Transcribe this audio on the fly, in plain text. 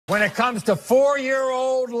When it comes to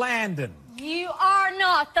 4-year-old Landon. You are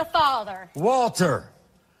not the father. Walter,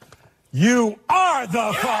 you are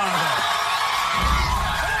the father.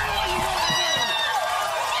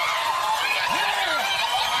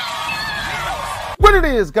 What it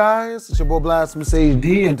is, guys? It's your boy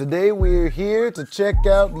Blastphamoushd, and today we're here to check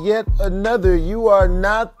out yet another You Are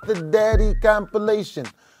Not the Daddy compilation.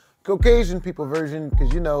 Caucasian people version,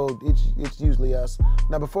 because you know, it's usually us.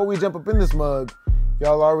 Now, before we jump up in this mug,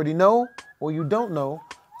 y'all already know, or you don't know,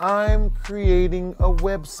 I'm creating a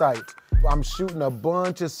website. I'm shooting a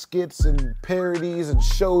bunch of skits and parodies and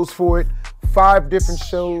shows for it. 5 different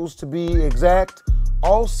shows to be exact.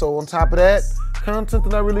 Also, on top of that, content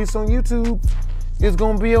that I release on YouTube is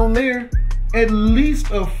gonna be on there at least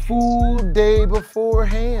a full day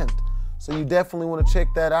beforehand. So you definitely wanna check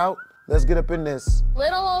that out. Let's get up in this.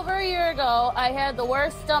 Little over a year ago, I had the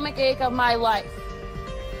worst stomach ache of my life.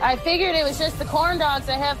 I figured it was just the corn dogs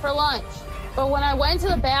I had for lunch. But when I went to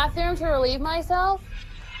the bathroom to relieve myself,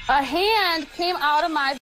 a hand came out of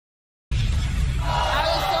my... I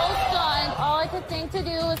was so stunned, all I could think to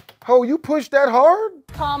do was... Oh, you pushed that hard?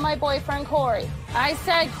 Call my boyfriend, Corey. I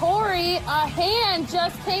said, Corey, a hand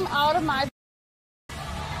just came out of my...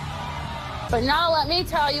 But now let me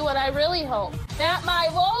tell you what I really hope. That my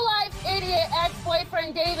low-life idiot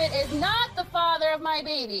ex-boyfriend David is not the father of my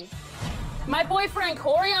babies. My boyfriend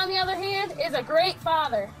Corey, on the other hand, is a great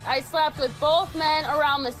father. I slept with both men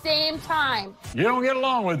around the same time. You don't get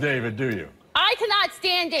along with David, do you? I cannot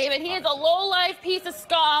stand David. He is a low-life piece of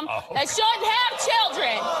scum that shouldn't have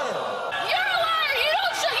children. You're a liar. You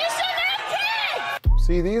shouldn't have kids.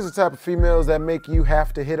 See, these are the type of females that make you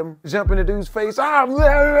have to hit them. Jump in the dude's face.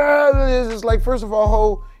 It's like, first of all,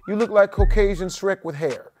 ho, you look like Caucasian Shrek with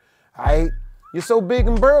hair. All right? You're so big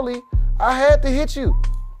and burly, I had to hit you.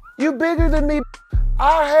 You bigger than me.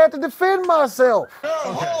 I had to defend myself.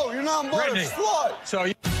 You're not but a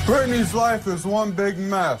slut. Brittany's life is one big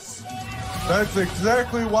mess. That's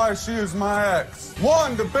exactly why she is my ex.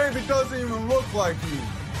 1, the baby doesn't even look like you.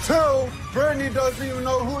 2, Brittany doesn't even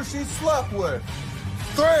know who she slept with.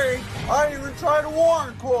 3, I even tried to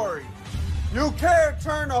warn Corey. You can't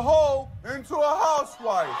turn a hoe into a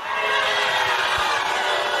housewife.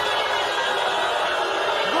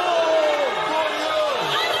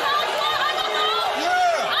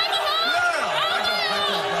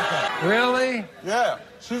 Really? Yeah,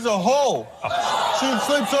 she's a hoe. She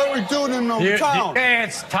sleeps every dude in the town. Okay,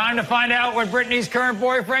 it's time to find out what Brittany's current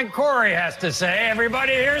boyfriend, Corey, has to say.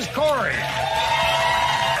 Everybody, here's Corey. Nice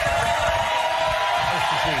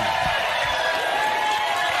to see you.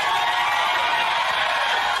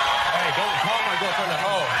 Hey, don't call my girlfriend a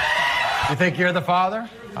hoe. You think you're the father?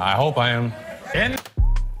 I hope I am.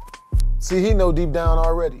 See, he know deep down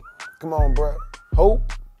already. Come on, bro.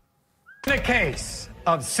 Hope. In the case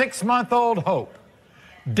of 6-month-old Hope,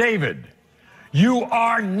 David, you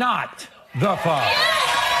are not the father.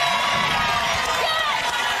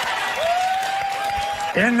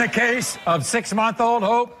 In the case of 6-month-old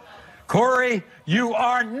Hope, Corey, you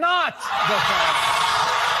are not the father.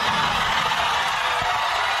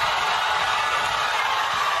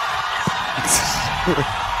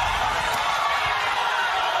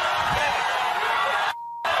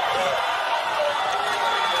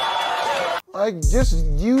 Like, just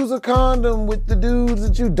use a condom with the dudes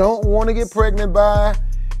that you don't want to get pregnant by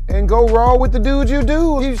and go raw with the dudes you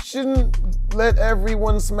do. You shouldn't let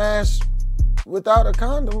everyone smash without a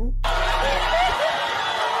condom.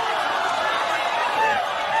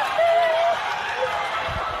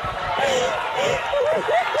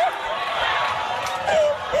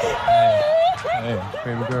 Hey,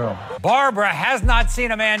 baby girl. Barbara has not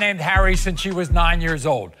seen a man named Harry since she was 9 years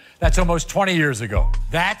old. That's almost 20 years ago.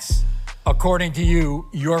 That's, according to you,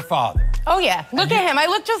 your father. Oh, yeah. Look at him. I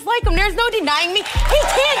look just like him. There's no denying me. He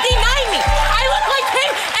can't deny me. I look like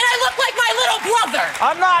him, and I look like my little brother.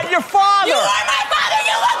 I'm not your father. You are my father.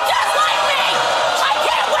 You look just like me. I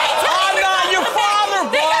can't wait till I'm not your father,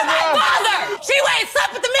 Barbara. You're my father. She went and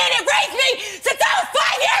slept with the man that raised me since I was 5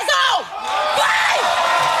 years old. Bye.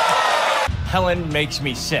 Helen makes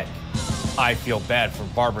me sick. I feel bad for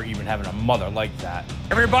Barbara even having a mother like that.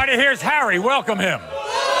 Everybody, here's Harry. Welcome him.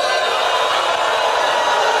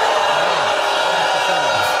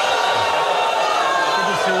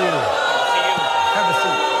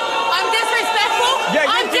 I'm disrespectful? Yeah,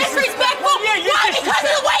 I'm disrespectful? Yeah, you're Why? Because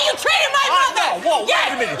of the way you treated my mother. Whoa,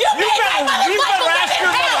 yeah, wait a minute. You made my mother's life a ask your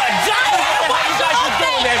living mother hell. exactly what you guys are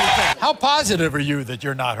doing Okay. everything. How positive are you that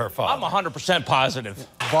you're not her father? I'm 100% positive.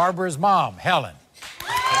 Barbara's mom, Helen.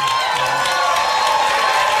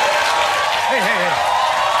 Hey.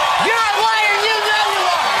 You're a liar. You know you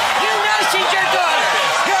are. You know she's your daughter.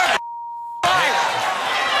 You're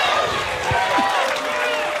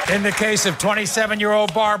In the case of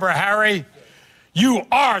 27-year-old Barbara, Harry, you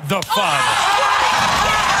are the father.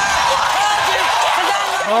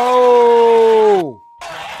 Oh.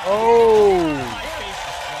 Oh.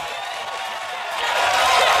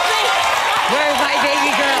 Where's my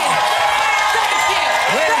baby girl? Thank you.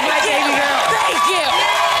 Where's my baby girl? Thank you.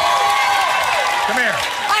 Come here.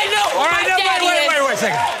 I know who All right, my no, daddy is. wait a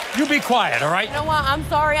second. You be quiet, all right? You know what? I'm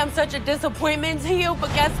sorry I'm such a disappointment to you,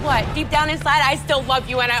 but guess what? Deep down inside, I still love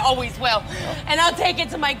you, and I always will. And I'll take it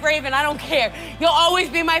to my grave, and I don't care. You'll always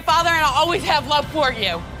be my father, and I'll always have love for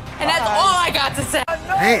you. And that's all I got to say.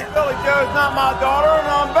 Damn. Billy Joe's not my daughter, and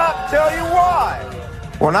I'm about to tell you why.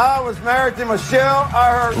 When I was married to Michelle,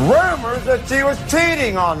 I heard rumors that she was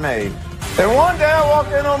cheating on me. And one day I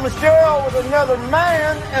walked in on Michelle with another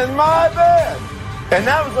man in my bed. And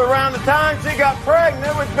that was around the time she got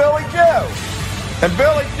pregnant with Billy Joe. And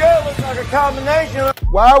Billy Joe looks like a combination of...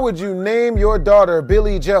 Why would you name your daughter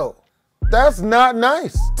Billy Joe? That's not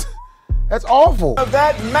nice. That's awful. ...of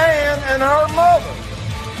that man and her mother.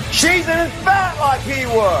 She's in his fat like he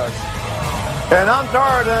was. And I'm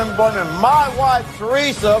tired of them blaming my wife,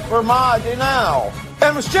 Teresa, for my denial.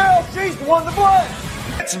 And Michelle, she's the one to blame.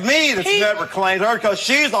 It's me that's never claimed her because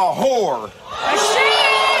she's a whore. She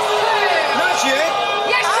is! No, she ain't.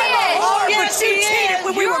 Yes, she is! Yes, she cheated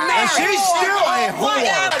when we were married. And she's still a whore.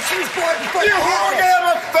 She's born before You whore, get out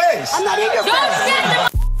of my face. I'm not in your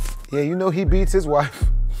face. Yeah, you know he beats his wife.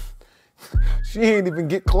 She ain't even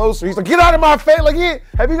get closer. He's like, get out of my face. Like, yeah.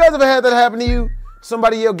 Have you guys ever had that happen to you?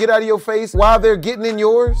 Somebody yell, get out of your face while they're getting in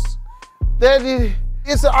yours?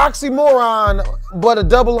 It's an oxymoron, but a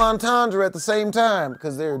double entendre at the same time,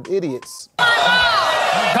 because they're idiots.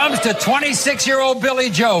 Comes to 26-year-old Billy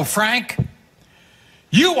Joe, Frank.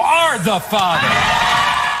 You are the father.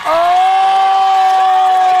 Oh!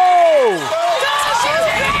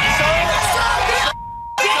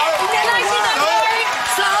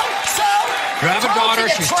 You have a daughter,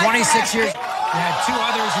 she's 26 years. You had two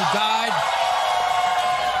others who died.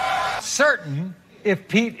 Certain if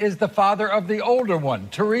Pete is the father of the older one,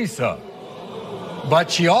 Teresa.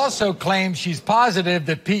 But she also claims she's positive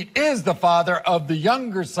that Pete is the father of the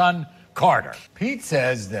younger son, Carter. Pete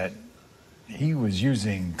says that he was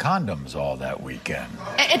using condoms all that weekend.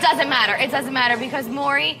 It doesn't matter. It doesn't matter because,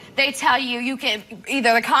 Maury, they tell you can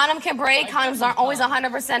either the condom can break, condoms aren't always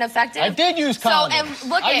 100% effective. I did use condoms. So, and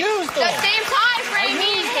look I at used them. the same time frame,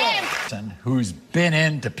 me and him. Who's been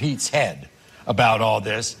into Pete's head about all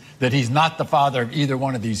this, that he's not the father of either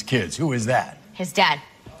one of these kids. Who is that? His dad.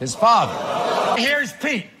 His father. Here's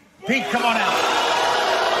Pete. Pete, come on out.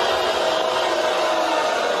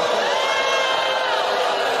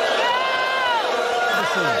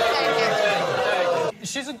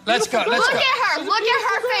 Let's go. Look at her. Look at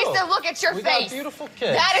her face and look at your face. Got beautiful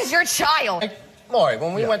kids. That is your child. Hey, Maury,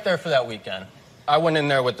 when we went there for that weekend, I went in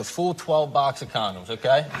there with the full 12 box of condoms,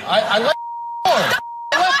 okay? I let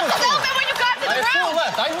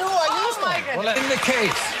left. I knew I used them. Well, in the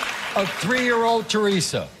case of 3-year-old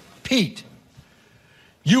Teresa, Pete,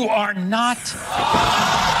 you are not...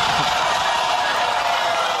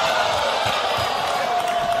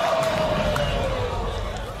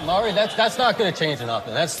 Maury, that's not going to change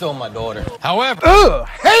nothing. That's still my daughter. However...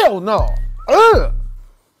 Hell no.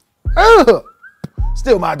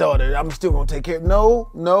 Still my daughter. I'm still going to take care. No.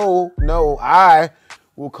 I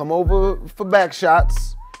will come over for back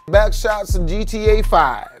shots. Back shots in GTA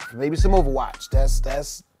 5. Maybe some Overwatch.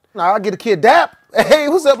 That's... I'll get a kid dap. Hey,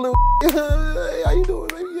 what's up, little... Hey, how you doing,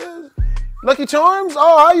 baby? Yeah. Lucky Charms?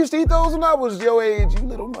 Oh, I used to eat those when I was your age, you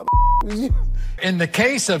little mother... In the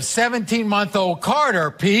case of 17-month-old Carter,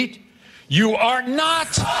 Pete, you are not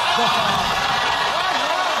the father.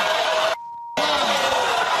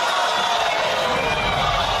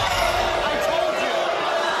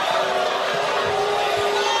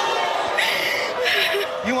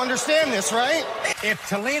 You understand this, right? If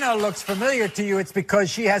Talina looks familiar to you, it's because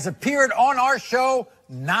she has appeared on our show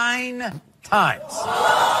 9 times.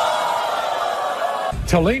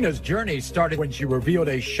 Talina's journey started when she revealed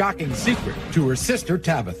a shocking secret to her sister,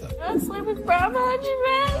 Tabitha. I sleep with Brian behind you,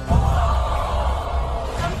 man.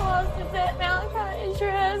 I'm supposed to bet Malachi is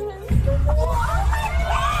your husband.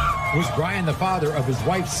 Was Brian the father of his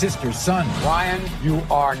wife's sister's son? Brian, you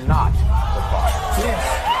are not the father.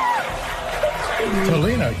 Yes.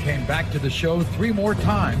 Talina came back to the show 3 more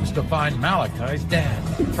times to find Malachi's dad.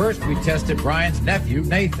 First, we tested Brian's nephew,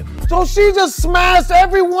 Nathan. So she just smashed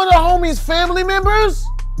every one of homie's family members?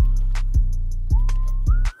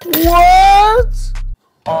 What?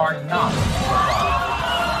 Are not the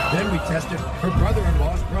father. Then we tested her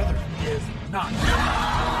brother-in-law's brother. Is not.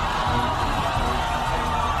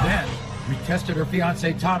 Then we tested her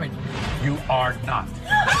fiancé, Tommy. You are not.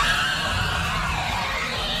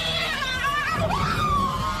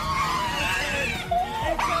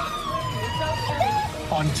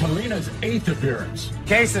 On Talina's 8th appearance,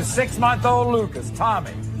 case of 6-month-old Lucas,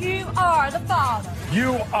 Tommy. You are the father.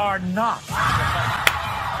 You are not.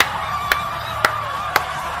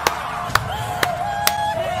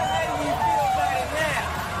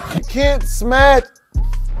 You can't smash.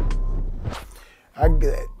 I get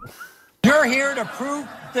it. You're here to prove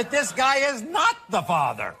that this guy is not the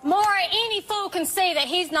father. Maury, any fool can see that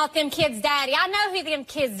he's not them kids' daddy. I know who them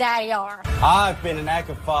kids' daddy are. I've been an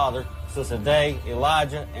active father since the day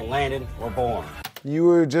Elijah and Landon were born. You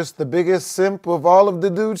were just the biggest simp of all of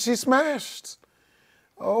the dudes she smashed.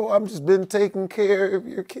 Oh, I've just been taking care of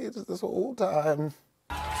your kids this whole time.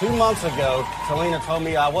 2 months ago, Talina told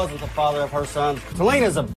me I wasn't the father of her sons.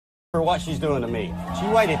 Talina's a for what she's doing to me. She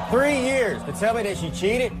waited 3 years to tell me that she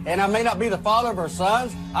cheated and I may not be the father of her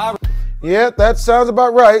sons. Yeah, that sounds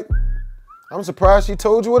about right. I'm surprised she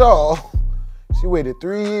told you at all. She waited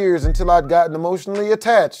 3 years until I'd gotten emotionally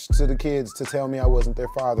attached to the kids to tell me I wasn't their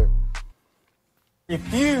father.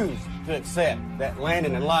 Refuse to accept that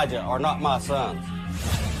Landon and Elijah are not my sons.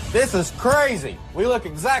 This is crazy. We look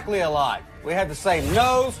exactly alike. We have the same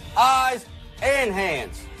nose, eyes, and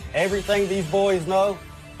hands. Everything these boys know,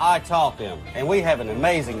 I taught them, and we have an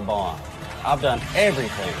amazing bond. I've done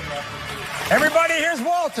everything. Everybody, here's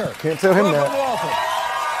Walter. Can't tell him Welcome, that. Walter.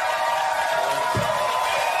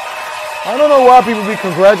 I don't know why people be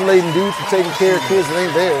congratulating dudes for taking care of kids that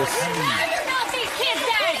ain't theirs. You're not these kids'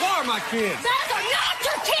 daddy. Those are my kids. Those are not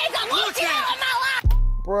your kids. I want you out of my life.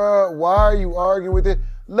 Bruh, why are you arguing with it?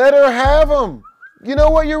 Let her have them. You know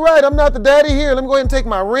what? You're right. I'm not the daddy here. Let me go ahead and take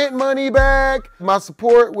my rent money back, my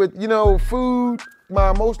support with, food,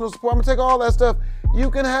 my emotional support. I'm going to take all that stuff. You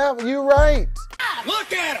can have, you're right.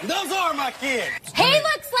 Look at them. Those are my kids. He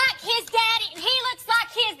looks like his daddy, and he looks like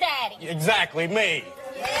his daddy. Exactly me.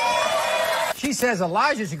 She says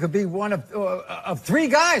Elijah could be one of 3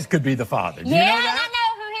 guys could be the father. Do you know Yeah, and that? I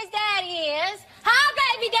know who his daddy is. Hi,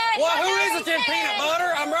 baby daddy. Well, I who know is it then, his peanut daddy.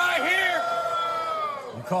 butter? I'm right here.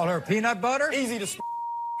 You call her peanut butter? Easy to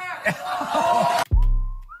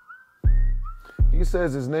He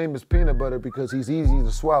says his name is Peanut Butter because he's easy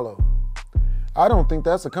to swallow. I don't think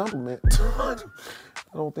that's a compliment. I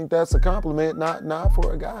don't think that's a compliment, not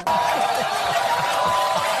for a guy.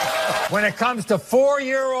 When it comes to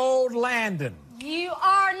 4-year-old Landon. You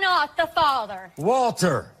are not the father.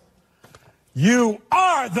 Walter, you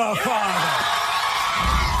are the father.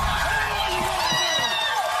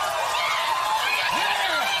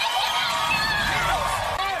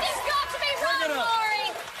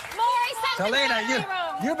 Talina,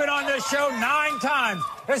 you've been on this show 9 times.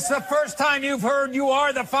 It's the first time you've heard you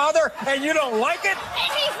are the father, and you don't like it?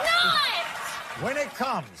 And he's not! When it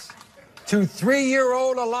comes to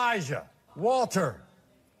 3-year-old Elijah, Walter,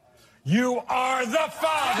 you are the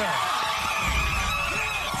father.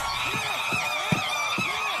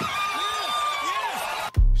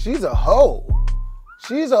 She's a hoe.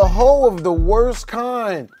 She's a hoe of the worst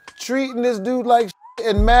kind. Treating this dude like shit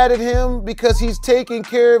and mad at him because he's taking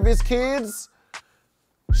care of his kids.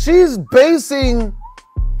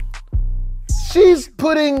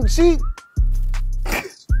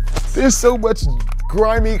 There's so much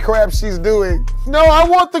grimy crap she's doing. No, I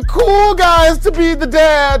want the cool guys to be the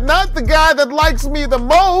dad, not the guy that likes me the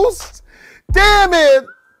most. Damn it.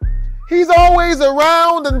 He's always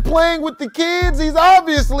around and playing with the kids. He's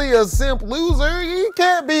obviously a simp loser. He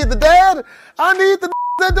can't be the dad. I need the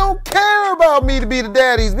that don't care about me to be the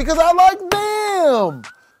daddies because I like them.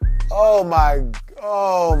 Oh my,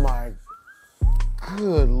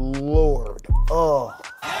 good Lord. Oh.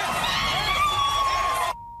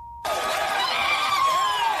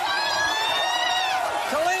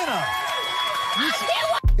 Talina.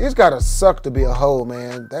 It's gotta suck to be a hoe,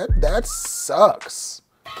 man. That sucks.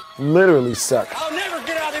 Literally sucks. I'll never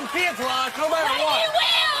get out of them kids' lives, no matter what. You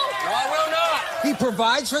will! No, I will not. He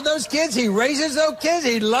provides for those kids. He raises those kids.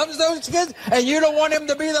 He loves those kids. And you don't want him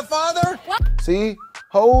to be the father? See,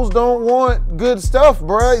 hoes don't want good stuff,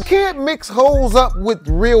 bruh. You can't mix hoes up with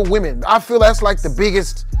real women. I feel that's like the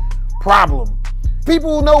biggest problem.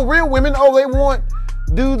 People who know real women, they want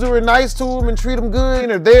dudes who are nice to them and treat them good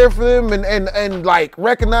and are there for them and like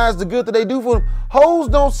recognize the good that they do for them. Hoes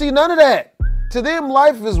don't see none of that. To them,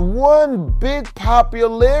 life is one big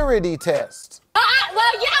popularity test.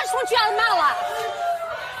 Well, yeah, I just want you out of my life.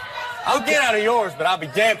 I'll get out of yours, but I'll be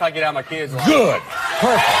damned if I get out of my kids' life. Good.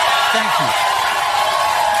 Perfect. Thank you.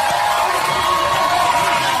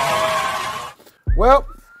 Well,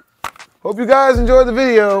 Hope you guys enjoyed the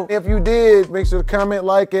video. If you did, make sure to comment,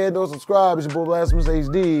 like, and don't subscribe. It's your boy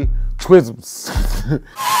Blastphamoushd. Twizzles.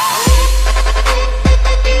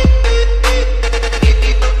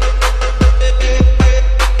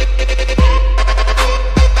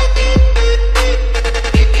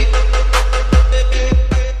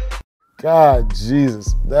 God,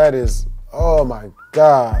 Jesus, that is, oh my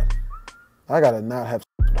God. I gotta not have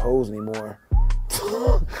hoes anymore.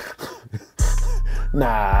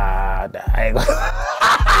 Nah, I ain't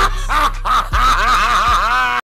gonna.